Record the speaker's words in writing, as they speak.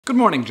Good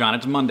morning, John.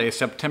 It's Monday,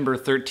 September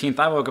 13th.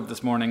 I woke up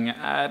this morning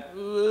at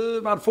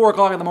about 4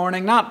 o'clock in the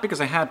morning, not because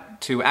I had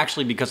to,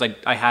 actually because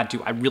I had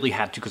to. I really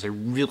had to because I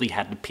really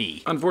had to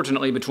pee.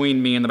 Unfortunately,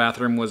 between me and the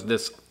bathroom was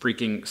this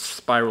freaking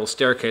spiral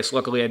staircase.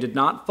 Luckily, I did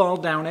not fall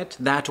down it,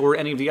 that or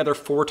any of the other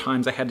 4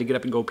 times I had to get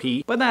up and go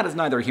pee. But that is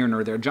neither here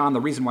nor there. John,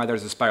 the reason why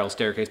there's a spiral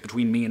staircase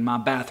between me and my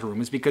bathroom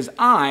is because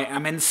I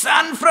am in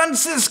San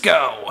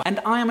Francisco!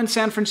 And I am in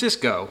San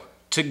Francisco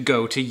to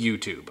go to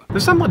YouTube.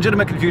 There's some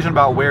legitimate confusion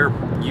about where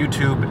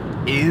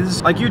YouTube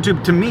is. Like,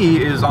 YouTube to me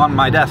is on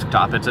my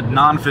desktop. It's a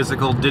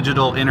non-physical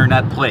digital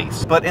internet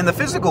place. But in the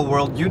physical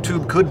world,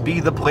 YouTube could be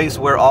the place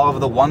where all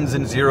of the ones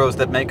and zeros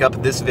that make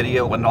up this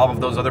video and all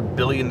of those other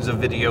billions of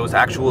videos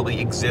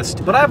actually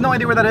exist. But I have no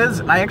idea where that is,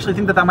 and I actually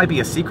think that that might be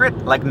a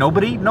secret. Like,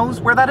 nobody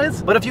knows where that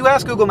is. But if you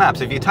ask Google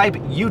Maps, if you type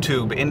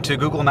YouTube into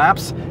Google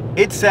Maps,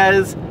 it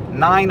says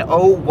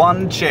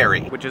 901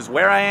 Cherry, which is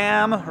where I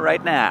am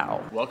right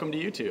now. Welcome to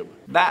YouTube.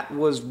 That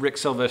was Rick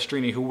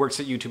Silvestrini, who works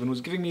at YouTube and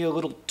was giving me a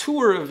little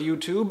tour of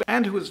YouTube,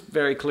 and who is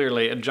very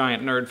clearly a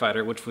giant nerd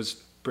fighter, which was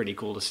pretty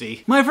cool to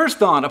see. My first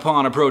thought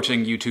upon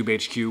approaching YouTube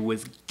HQ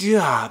was,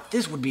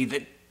 this would be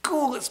the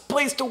coolest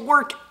place to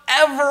work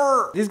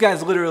ever! These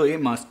guys literally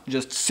must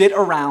just sit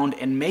around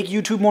and make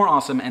YouTube more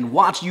awesome and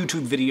watch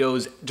YouTube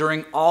videos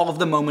during all of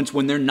the moments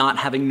when they're not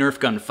having Nerf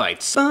gun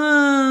fights.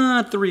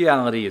 But the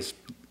reality is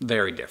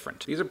very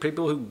different. These are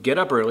people who get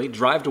up early,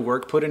 drive to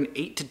work, put in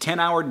 8 to 10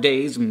 hour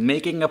days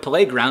making a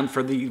playground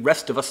for the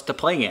rest of us to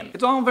play in.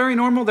 It's all very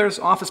normal. There's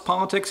office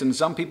politics, and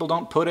some people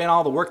don't put in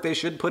all the work they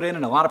should put in,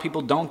 and a lot of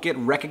people don't get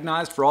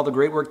recognized for all the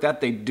great work that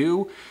they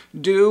do.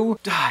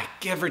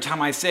 Every time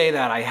I say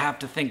that, I have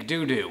to think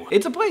do.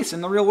 It's a place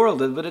in the real world,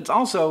 but it's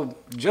also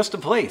just a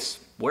place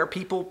where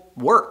people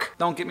work.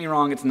 Don't get me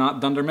wrong, it's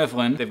not Dunder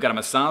Mifflin. They've got a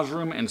massage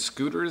room and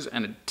scooters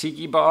and a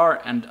tiki bar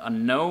and a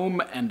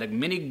gnome and a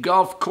mini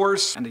golf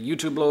course and a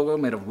YouTube logo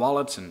made of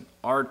wallets and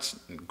arts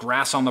and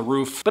grass on the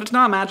roof. But it's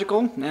not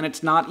magical, and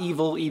it's not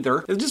evil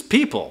either. It's just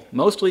people.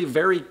 Mostly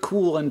very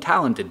cool and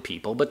talented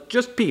people, but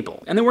just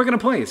people. And they work in a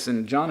place,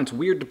 and John, it's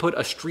weird to put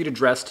a street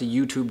address to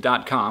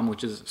youtube.com,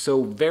 which is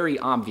so very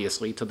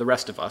obviously, to the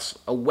rest of us,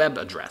 a web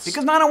address.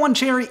 Because 901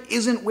 Cherry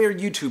isn't where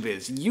YouTube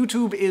is.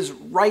 YouTube is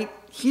right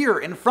here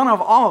in front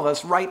of all of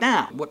us right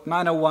now. What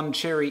 901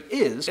 Cherry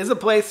is a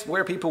place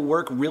where people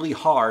work really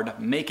hard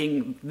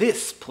making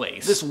this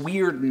place, this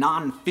weird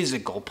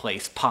non-physical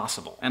place,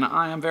 possible. And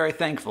I am very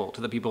thankful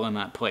to the people in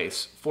that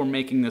place for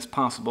making this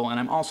possible, and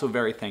I'm also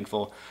very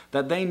thankful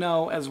that they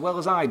know as well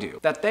as I do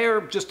that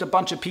they're just a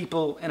bunch of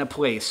people in a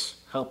place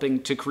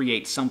helping to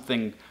create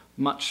something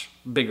much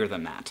bigger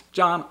than that.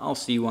 John, I'll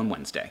see you on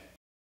Wednesday.